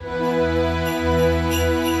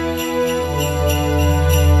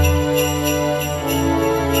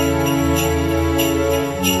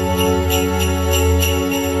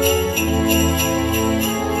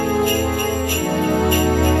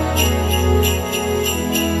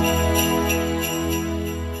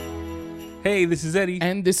Hey, this is Eddie.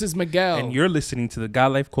 And this is Miguel. And you're listening to the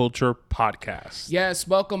God Life Culture Podcast. Yes,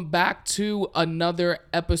 welcome back to another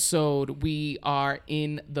episode. We are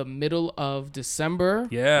in the middle of December.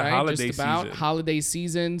 Yeah, right? holiday Just about season. holiday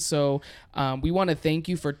season. So we want to thank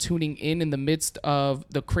you for tuning in the midst of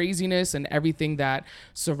the craziness and everything that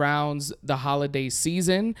surrounds the holiday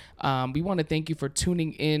season. We want to thank you for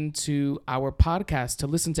tuning in to our podcast to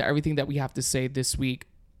listen to everything that we have to say this week.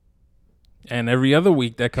 And every other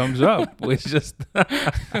week that comes up, which just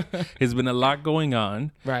has been a lot going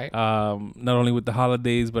on. Right. Not only with the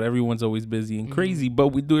holidays, but everyone's always busy and crazy. But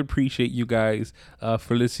we do appreciate you guys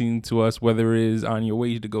for listening to us, whether it is on your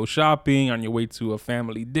way to go shopping, on your way to a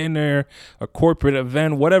family dinner, a corporate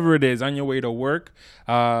event, whatever it is, on your way to work.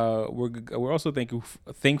 We're also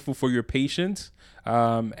thankful for your patience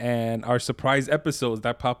and our surprise episodes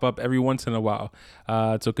that pop up every once in a while.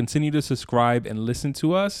 So continue to subscribe and listen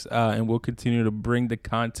to us, and we'll continue to bring the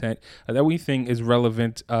content that we think is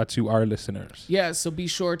relevant to our listeners. Yeah, so be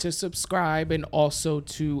sure to subscribe and also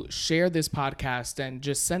to share this podcast and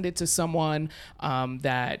just send it to someone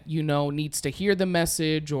that you know needs to hear the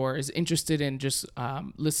message or is interested in just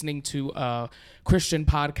listening to a Christian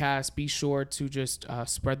podcast. Be sure to just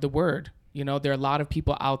spread the word. You know, there are a lot of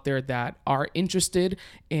people out there that are interested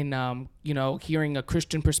in, hearing a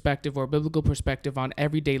Christian perspective or biblical perspective on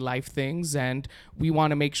everyday life things. And we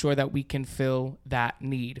want to make sure that we can fill that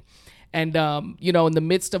need. And, in the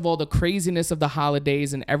midst of all the craziness of the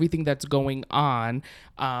holidays and everything that's going on,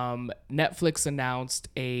 Netflix announced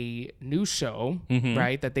a new show,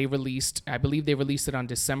 right, that they released. I believe they released it on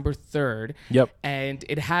December 3rd. Yep. And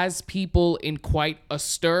it has people in quite a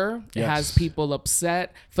stir. It Yes. has people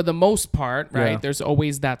upset for the most part, right? Yeah. There's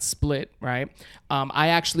always that split, right? I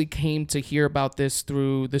actually came to hear about this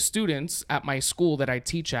through the students at my school that I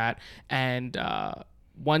teach at. And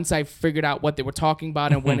once I figured out what they were talking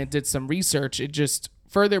about and went and did some research, it just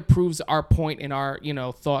further proves our point in our,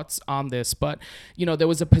 thoughts on this. But, there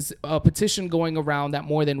was a petition going around that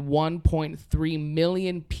more than 1.3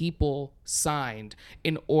 million people signed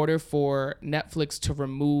in order for Netflix to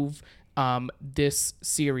remove this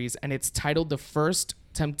series. And it's titled The First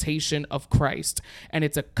Temptation of Christ, and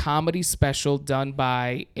it's a comedy special done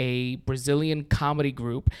by a Brazilian comedy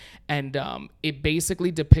group, and it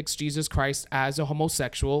basically depicts Jesus Christ as a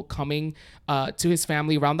homosexual coming to his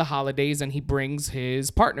family around the holidays, and he brings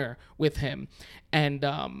his partner with him, and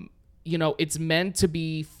it's meant to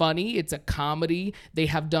be funny. It's a comedy. They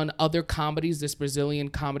have done other comedies. This Brazilian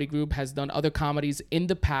comedy group has done other comedies in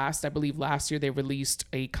the past. I believe last year they released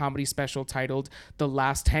a comedy special titled The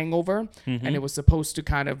Last Hangover, and it was supposed to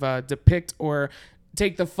kind of depict or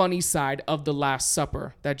take the funny side of the Last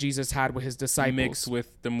Supper that Jesus had with his disciples. Mixed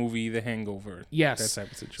with the movie The Hangover. Yes. That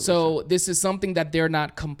type of situation. So this is something that they're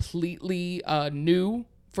not completely new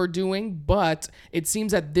for doing, but it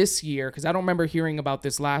seems that this year, because I don't remember hearing about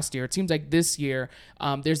this last year, it seems like this year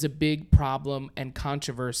there's a big problem and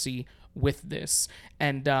controversy with this.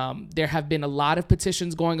 And there have been a lot of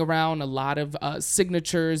petitions going around, a lot of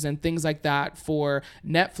signatures and things like that for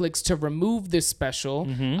Netflix to remove this special.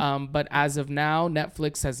 But as of now,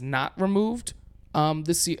 Netflix has not removed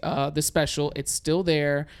the special. It's still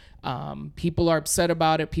there. People are upset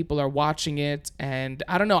about it. People are watching it. And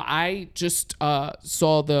I don't know. I just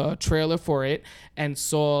saw the trailer for it and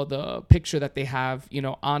saw the picture that they have,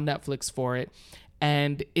 on Netflix for it.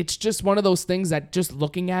 And it's just one of those things that just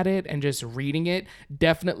looking at it and just reading it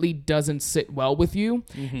definitely doesn't sit well with you.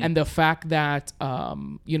 And the fact that,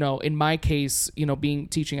 in my case,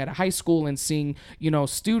 teaching at a high school and seeing,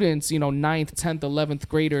 students, 9th, 10th, 11th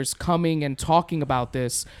graders coming and talking about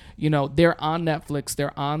this, they're on Netflix,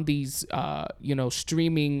 they're on these,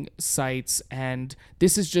 streaming sites. And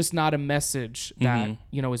this is just not a message that,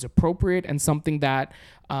 is appropriate and something that,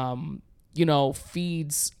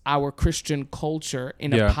 feeds our Christian culture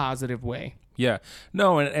in a positive way. Yeah.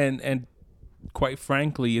 No, and quite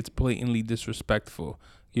frankly, it's blatantly disrespectful.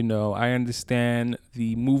 I understand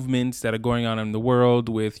the movements that are going on in the world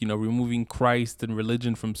with, removing Christ and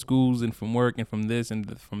religion from schools and from work and from this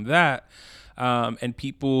and from that. And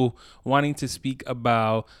people wanting to speak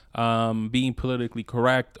about being politically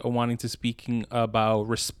correct or wanting to speaking about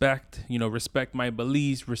respect, respect my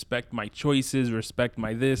beliefs, respect my choices, respect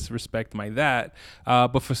my this, respect my that.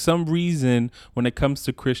 But for some reason, when it comes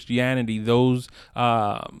to Christianity, those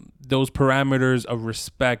parameters of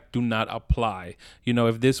respect do not apply.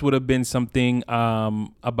 If this would have been something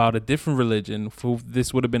about a different religion, if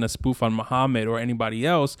this would have been a spoof on Muhammad or anybody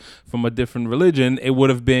else from a different religion, it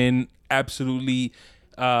would have been absolutely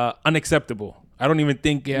unacceptable. I don't even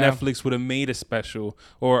think Yeah. Netflix would have made a special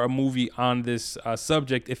or a movie on this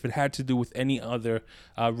subject if it had to do with any other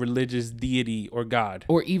religious deity or god.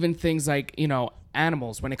 Or even things like,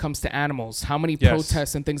 animals. When it comes to animals, how many Yes.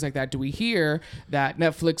 protests and things like that do we hear that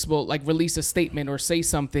Netflix will like release a statement or say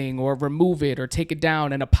something or remove it or take it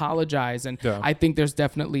down and apologize? And Yeah. I think there's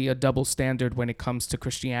definitely a double standard when it comes to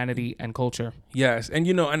Christianity and culture. Yes, and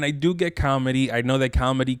and I do get comedy. I know that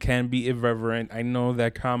comedy can be irreverent. I know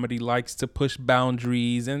that comedy likes to push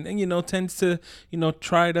boundaries and tends to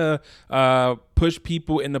try to push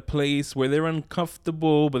people in a place where they're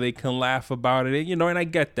uncomfortable, but they can laugh about it. And I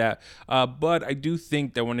get that. But I do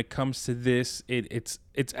think that when it comes to this, it's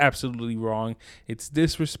absolutely wrong. It's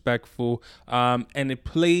disrespectful, and it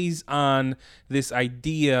plays on this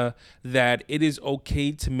idea that it is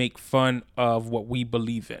okay to make fun of what we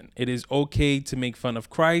believe in. It is okay to make fun of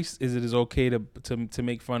Christ. It is okay to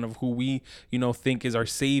make fun of who we think is our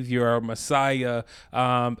Savior, our Messiah,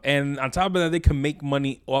 and on top of that, they can make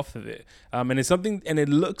money off of it. And it's something, and it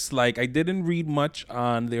looks like I didn't read much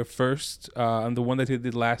on their first, on the one that they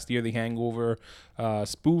did last year, the Hangover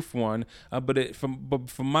spoof one, but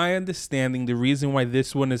from my understanding, the reason why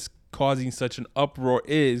this one is causing such an uproar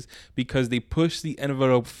is because they pushed the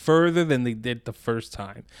envelope further than they did the first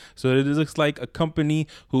time. So it looks like a company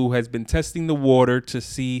who has been testing the water to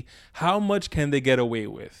see how much can they get away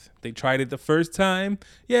with. They tried it the first time.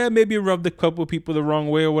 Yeah, maybe it rubbed a couple of people the wrong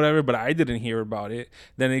way or whatever, but I didn't hear about it.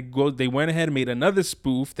 Then they went ahead and made another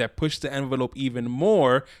spoof that pushed the envelope even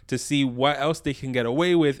more to see what else they can get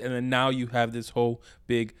away with. And then now you have this whole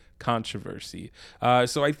big controversy.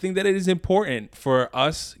 So I think that it is important for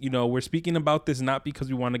us, we're speaking about this not because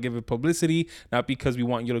we want to give it publicity, not because we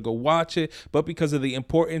want you to go watch it, but because of the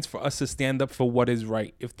importance for us to stand up for what is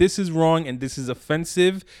right. If this is wrong and this is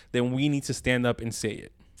offensive, then we need to stand up and say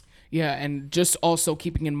it. Yeah, and just also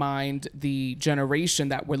keeping in mind the generation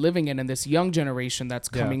that we're living in and this young generation that's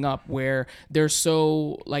coming up where they're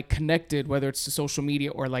so like connected, whether it's to social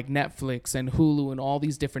media or like Netflix and Hulu and all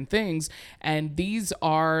these different things. And these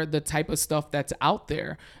are the type of stuff that's out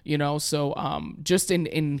there, So just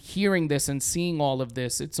in hearing this and seeing all of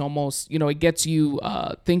this, it's almost, it gets you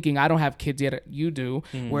thinking. I don't have kids yet, you do,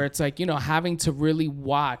 where it's like, having to really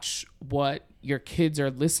watch what your kids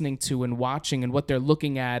are listening to and watching and what they're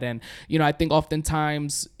looking at. And, I think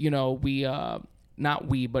oftentimes,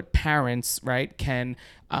 but parents, right, can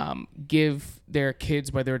give their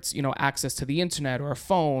kids, whether it's, access to the internet or a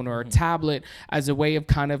phone or a tablet as a way of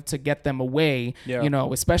kind of to get them away,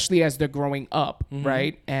 especially as they're growing up,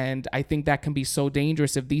 right? And I think that can be so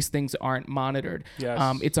dangerous if these things aren't monitored.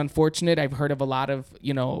 Yes. It's unfortunate. I've heard of a lot of,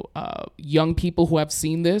 young people who have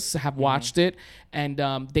seen this, have watched it, and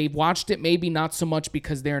they've watched it maybe not so much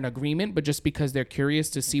because they're in agreement, but just because they're curious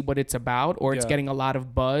to see what it's about, or it's getting a lot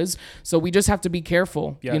of buzz. So we just have to be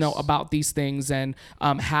careful, about these things and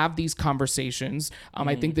have these conversations.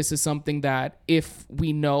 I think this is something that if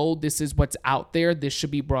we know this is what's out there, this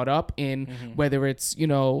should be brought up in whether it's,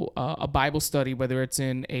 a Bible study, whether it's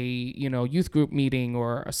in a, youth group meeting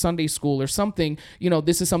or a Sunday school or something,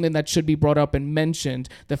 this is something that should be brought up and mentioned.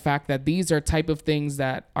 The fact that these are type of things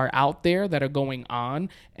that are out there that are going on,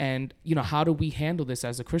 and, how do we handle this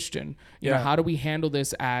as a Christian? How do we handle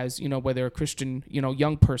this as, whether a Christian,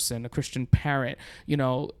 young person, a Christian parent,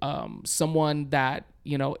 someone that,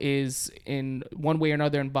 is in one way or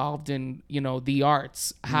another involved in, the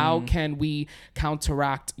arts. How can we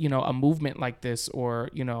counteract, a movement like this or,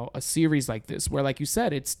 a series like this where, like you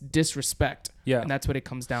said, it's disrespect. Yeah. And that's what it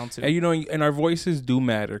comes down to. And, and our voices do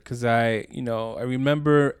matter because I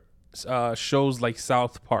remember shows like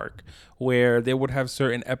South Park where they would have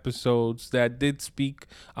certain episodes that did speak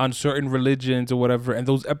on certain religions or whatever, and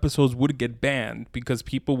those episodes would get banned because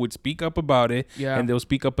people would speak up about it and they'll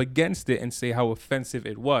speak up against it and say how offensive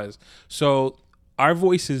it was. So our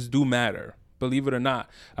voices do matter. believe it or not.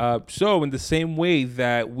 So in the same way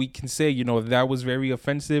that we can say, you know, that was very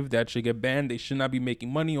offensive, that should get banned, they should not be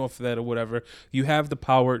making money off of that or whatever, you have the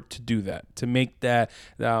power to do that, to make that,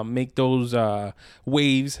 make those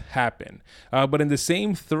waves happen. But in the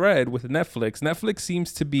same thread with Netflix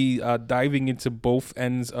seems to be diving into both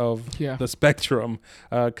ends of the spectrum,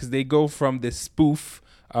 because they go from this spoof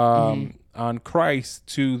on Christ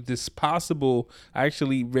to this possible,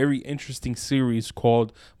 actually very interesting series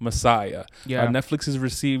called Messiah. Netflix is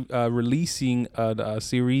releasing a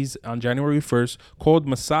series on January 1st called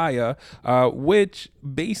Messiah, which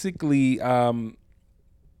basically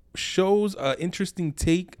shows an interesting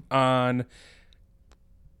take on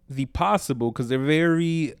the possible, because they're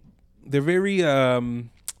very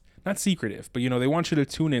not secretive, but you know, they want you to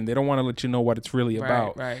tune in. They don't want to let you know what it's really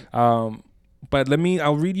about. But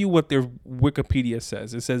I'll read you what their Wikipedia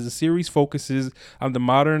says. It says the series focuses on the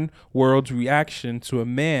modern world's reaction to a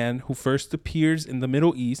man who first appears in the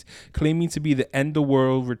Middle East, claiming to be the end of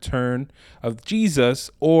world return of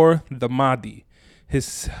Jesus, or the Mahdi.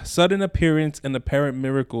 His sudden appearance and apparent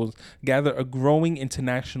miracles gather a growing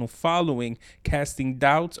international following, casting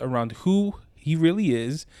doubts around who he really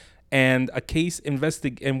is, and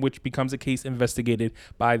which becomes a case investigated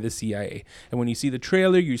by the CIA. And when you see the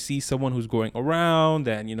trailer, you see someone who's going around,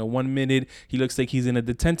 and 1 minute he looks like he's in a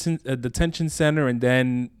detention center, and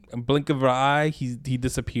then a blink of an eye, he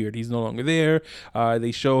disappeared. He's no longer there.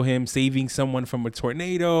 They show him saving someone from a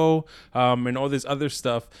tornado, and all this other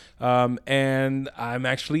stuff. And I'm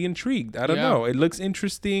actually intrigued. I don't know. It looks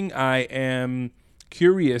interesting. I am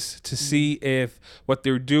curious to see if what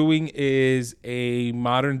they're doing is a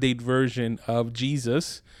modern day version of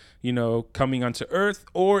Jesus, coming onto Earth,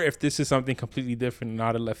 or if this is something completely different and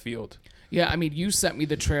out of left field. Yeah, I mean, you sent me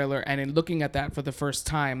the trailer, and in looking at that for the first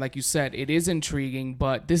time, like you said, it is intriguing,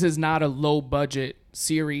 but this is not a low budget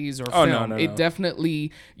series or film. No. It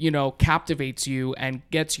definitely, captivates you and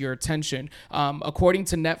gets your attention. According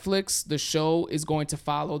to Netflix, the show is going to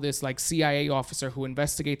follow this like CIA officer who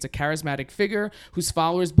investigates a charismatic figure whose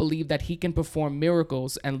followers believe that he can perform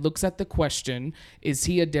miracles, and looks at the question, is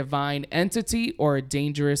he a divine entity or a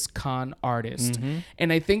dangerous con artist?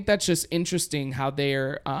 And I think that's just interesting how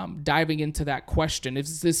they're diving into that question.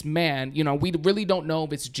 Is this man, we really don't know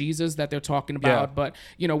if it's Jesus that they're talking about, but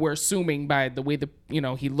we're assuming by the way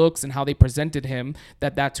he looks and how they presented him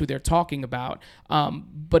that that's who they're talking about.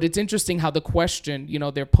 But it's interesting how the question,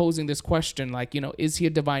 they're posing this question like, is he a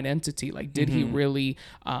divine entity? Like, did he really,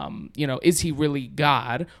 is he really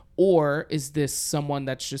God? Or is this someone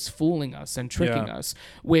that's just fooling us and tricking us?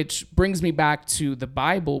 Which brings me back to the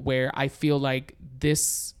Bible, where I feel like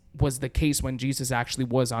this was the case when Jesus actually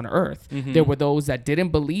was on earth. There were those that didn't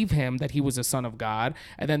believe him, that he was a son of God.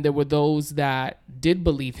 And then there were those that did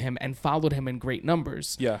believe him and followed him in great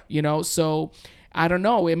numbers. So I don't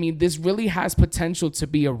know. I mean, this really has potential to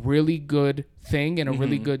be a really good thing and a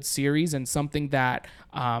really good series, and something that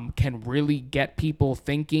can really get people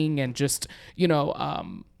thinking and just,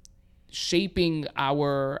 shaping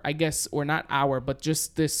our, I guess, or not our, but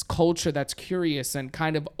just this culture that's curious and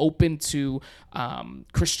kind of open to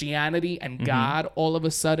Christianity and God all of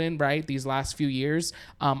a sudden, right? These last few years.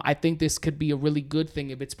 I think this could be a really good thing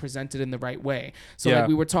if it's presented in the right way. So like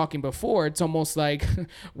we were talking before, it's almost like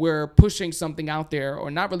we're pushing something out there,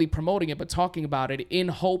 or not really promoting it, but talking about it in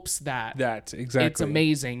hopes that it's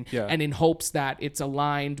amazing, and in hopes that it's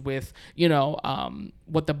aligned with,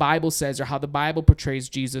 what the Bible says, or how the Bible portrays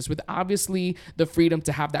Jesus, with obviously the freedom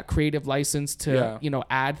to have that creative license to,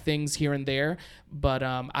 add things here and there. But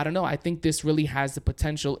I don't know. I think this really has the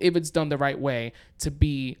potential, if it's done the right way, to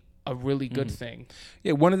be a really good thing.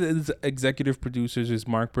 Yeah, one of the executive producers is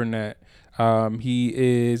Mark Burnett. He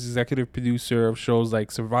is executive producer of shows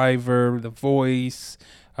like Survivor, The Voice,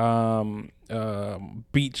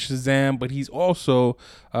 Beat Shazam, but he's also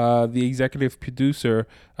the executive producer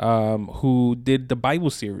who did the Bible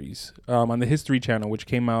series on the History Channel, which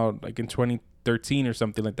came out like in 2013 or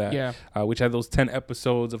something like that. Which had those 10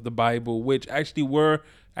 episodes of the Bible, which actually were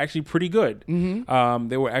pretty good.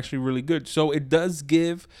 They were actually really good. So it does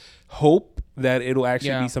give hope that it'll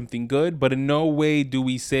actually be something good, but in no way do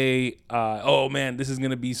we say, oh man, this is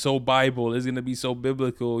going to be so Bible, it's going to be so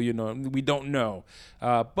biblical, we don't know.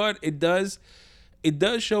 But it does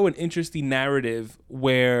show an interesting narrative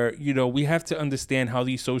where, we have to understand how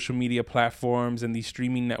these social media platforms and these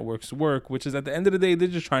streaming networks work, which is at the end of the day, they're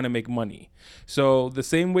just trying to make money. So the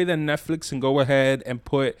same way that Netflix can go ahead and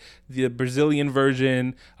put the Brazilian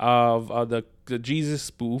version of the Jesus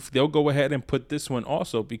spoof, they'll go ahead and put this one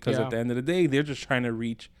also, because at the end of the day, they're just trying to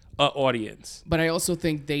reach an audience. But I also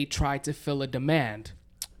think they try to fill a demand.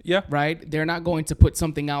 Yeah. Right? They're not going to put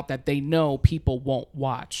something out that they know people won't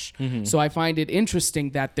watch. So I find it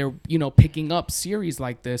interesting that they're, picking up series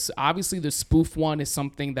like this. Obviously, the spoof one is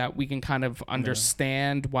something that we can kind of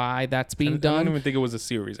understand why that's being done. I don't even think it was a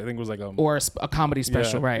series. I think it was like a comedy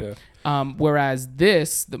special, right? Yeah. Whereas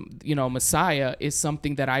this, Messiah, is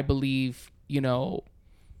something that I believe,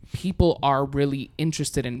 people are really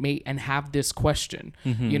interested in and have this question,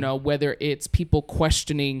 whether it's people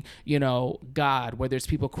questioning, God, whether it's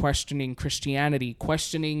people questioning Christianity,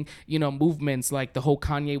 questioning, movements like the whole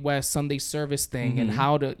Kanye West Sunday service thing, and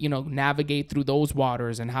how to, navigate through those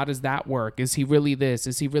waters, and how does that work? Is he really this?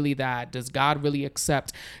 Is he really that? Does God really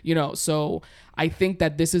accept, so I think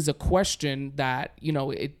that this is a question that,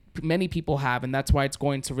 many people have, and that's why it's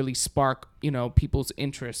going to really spark, people's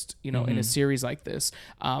interest, in a series like this.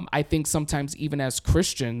 I think sometimes even as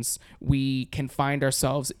Christians, we can find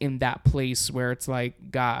ourselves in that place where it's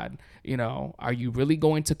like, God, are you really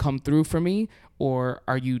going to come through for me? Or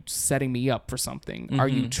are you setting me up for something? Are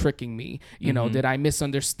you tricking me? Did I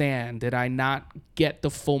misunderstand? Did I not get the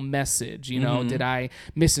full message? Did I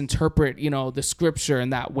misinterpret, the scripture in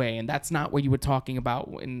that way? And that's not what you were talking about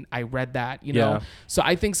when I read that, Yeah. So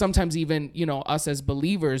I think sometimes even, us as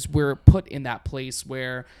believers, we're put in that place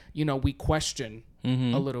where, we question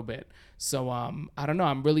a little bit. So I don't know.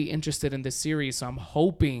 I'm really interested in this series. So I'm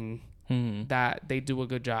hoping that they do a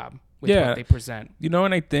good job with what they present. And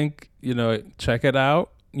I think, check it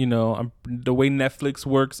out. The way Netflix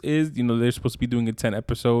works is, they're supposed to be doing a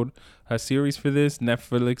 10-episode series for this.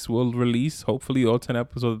 Netflix will release, hopefully, all 10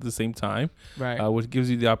 episodes at the same time. Right. Which gives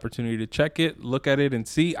you the opportunity to check it, look at it, and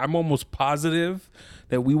see. I'm almost positive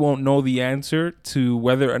that we won't know the answer to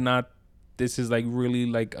whether or not this is like really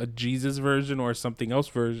like a Jesus version or something else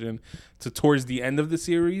version to towards the end of the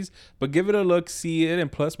series. But give it a look, see it,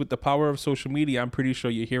 and plus with the power of social media, I'm pretty sure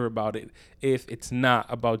you hear about it if it's not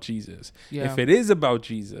about Jesus. Yeah. If it is about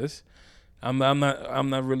Jesus, I'm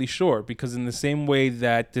not really sure, because in the same way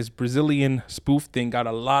that this Brazilian spoof thing got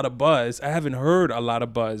a lot of buzz, I haven't heard a lot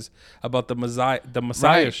of buzz about the Messiah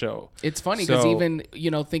Right. show. It's funny because even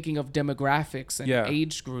thinking of demographics and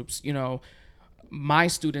age groups, my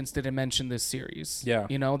students didn't mention this series. Yeah.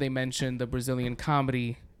 They mentioned the Brazilian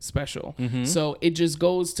comedy special. So it just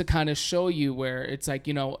goes to kind of show you where it's like,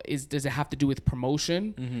 does it have to do with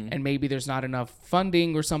promotion? And maybe there's not enough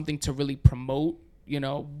funding or something to really promote,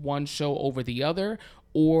 one show over the other?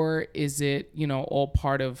 Or is it, all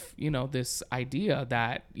part of, this idea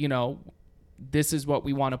that, this is what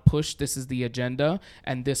we want to push, this is the agenda,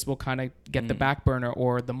 and this will kind of get the back burner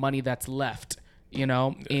or the money that's left,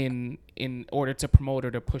 in order to promote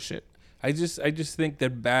or to push it. I just think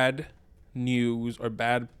that bad news or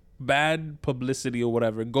bad publicity or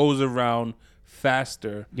whatever goes around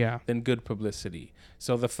faster than good publicity.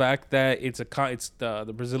 So the fact that it's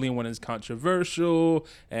the Brazilian one is controversial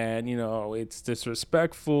and it's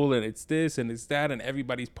disrespectful and it's this and it's that and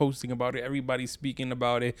everybody's posting about it, everybody's speaking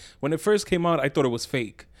about it. When it first came out, I thought it was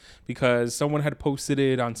fake because someone had posted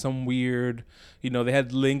it on some weird, they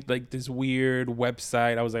had linked like this weird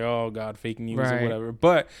website. I was like, oh God, fake news or whatever.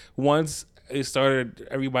 But once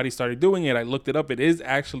everybody started doing it, I looked it up. It is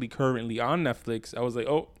actually currently on Netflix. I was like,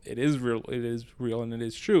 oh, it is real, and it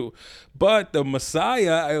is true. But the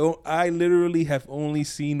Messiah, I literally have only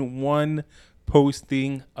seen one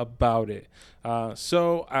posting about it.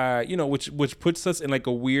 Which puts us in like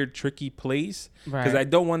a weird, tricky place, because I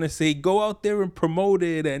don't want to say go out there and promote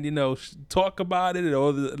it and talk about it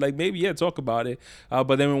or maybe talk about it,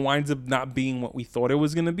 but then it winds up not being what we thought it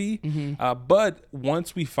was gonna be. But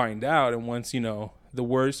once we find out and once the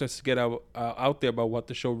word starts to get out there about what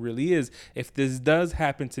the show really is, if this does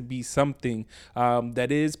happen to be something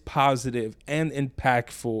that is positive and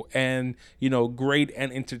impactful and great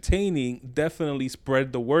and entertaining, definitely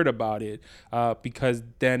spread the word about it, because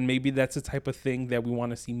then maybe that's the type of thing that we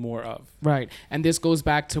want to see more of. Right. And this goes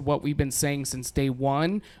back to what we've been saying since day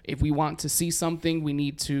one. If we want to see something, we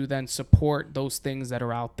need to then support those things that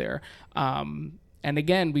are out there. And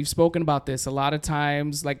again, we've spoken about this a lot of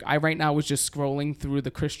times. Like I right now was just scrolling through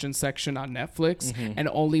the Christian section on Netflix, and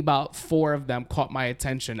only about 4 of them caught my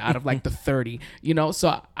attention out of like the 30,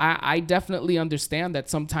 So I definitely understand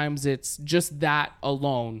that sometimes it's just that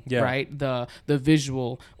alone, right? The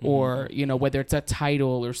visual or, whether it's a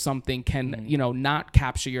title or something can, not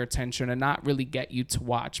capture your attention and not really get you to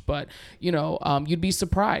watch. But, you'd be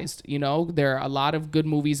surprised, there are a lot of good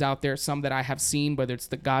movies out there, some that I have seen, whether it's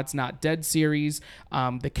the God's Not Dead series.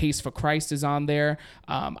 The Case for Christ is on there.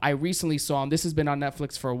 I recently saw, and this has been on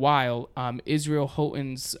Netflix for a while, Israel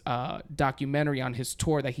Houghton's documentary on his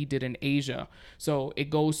tour that he did in Asia. So it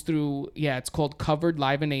goes through, it's called Covered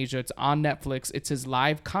Live in Asia. It's on Netflix. It's his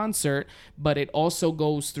live concert, but it also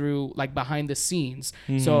goes through like behind the scenes.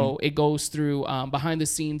 So it goes through behind the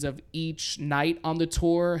scenes of each night on the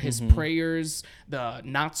tour, his prayers, the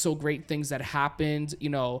not so great things that happened,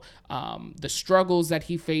 the struggles that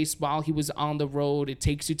he faced while he was on the road. It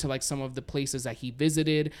takes you to like some of the places that he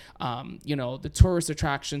visited, the tourist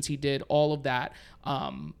attractions he did, all of that.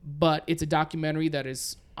 But it's a documentary that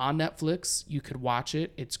is on Netflix. You could watch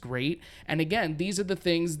it. It's great. And again, these are the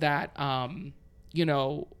things that,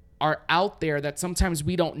 are out there that sometimes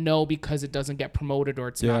we don't know because it doesn't get promoted or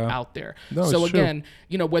it's not out there. No, so it's true. again,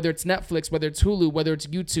 whether it's Netflix, whether it's Hulu, whether it's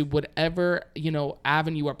YouTube, whatever,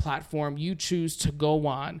 avenue or platform you choose to go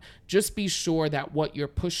on, just be sure that what you're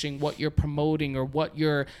pushing, what you're promoting, or what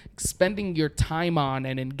you're spending your time on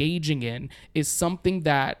and engaging in is something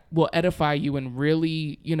that will edify you and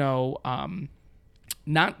really,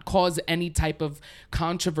 not cause any type of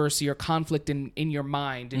controversy or conflict in your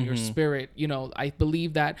mind, in your spirit. I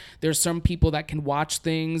believe that there's some people that can watch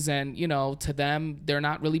things and, to them, they're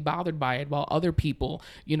not really bothered by it. While other people,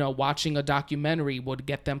 watching a documentary would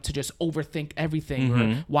get them to just overthink everything,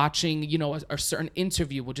 or watching, a certain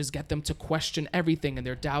interview will just get them to question everything and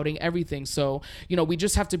they're doubting everything. So, we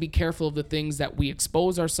just have to be careful of the things that we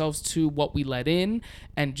expose ourselves to, what we let in,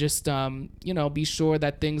 and just, be sure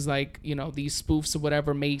that things like, these spoofs or whatever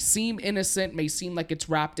may seem innocent, may seem like it's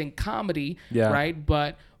wrapped in comedy, right?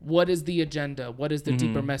 But what is the agenda? What is the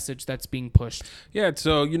deeper message that's being pushed? Yeah,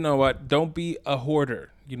 so you know what? Don't be a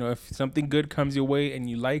hoarder. If something good comes your way and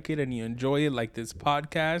you like it and you enjoy it, like this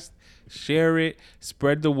podcast, share it,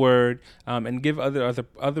 spread the word, and give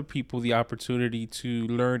other people the opportunity to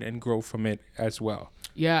learn and grow from it as well.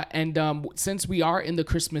 Yeah, and since we are in the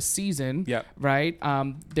Christmas season, right,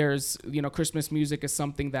 there's, Christmas music is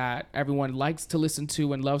something that everyone likes to listen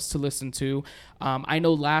to and loves to listen to. I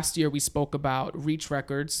know last year we spoke about Reach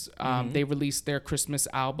Records. They released their Christmas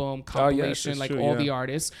album compilation, the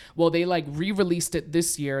artists. Well, they re-released it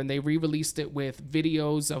this year, and they re-released it with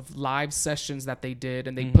videos of live sessions that they did,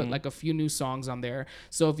 and they put a few new songs on there.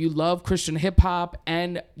 So if you love Christian hip hop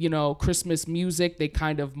and, Christmas music, they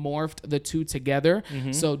kind of morphed the two together.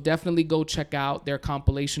 So definitely go check out their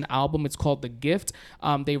compilation album. It's called The Gift.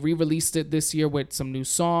 They re-released it this year with some new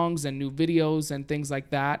songs and new videos and things like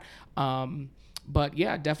that. But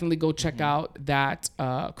yeah, definitely go check out that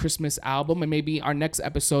Christmas album, and maybe our next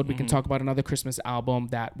episode we can talk about another Christmas album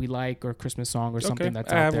that we like, or Christmas song, or something that's out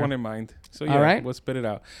there. I have one in mind. So yeah, we'll spit it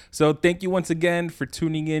out. So thank you once again for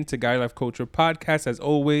tuning in to Guy Life Culture Podcast. As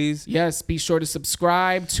always, yes, be sure to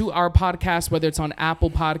subscribe to our podcast, whether it's on Apple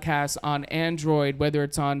Podcasts, on Android, whether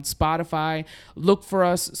it's on Spotify. Look for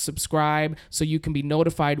us, subscribe, so you can be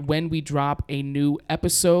notified when we drop a new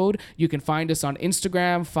episode. You can find us on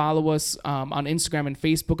Instagram. Follow us on Instagram and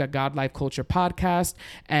Facebook at God Life Culture Podcast,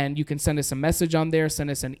 and you can send us a message on there. Send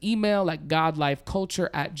us an email at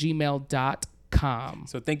godlifeculture@gmail.com.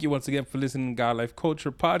 So thank you once again for listening to God Life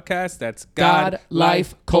Culture Podcast. That's God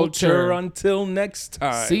Life Culture. Until next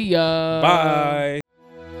time. See ya. Bye.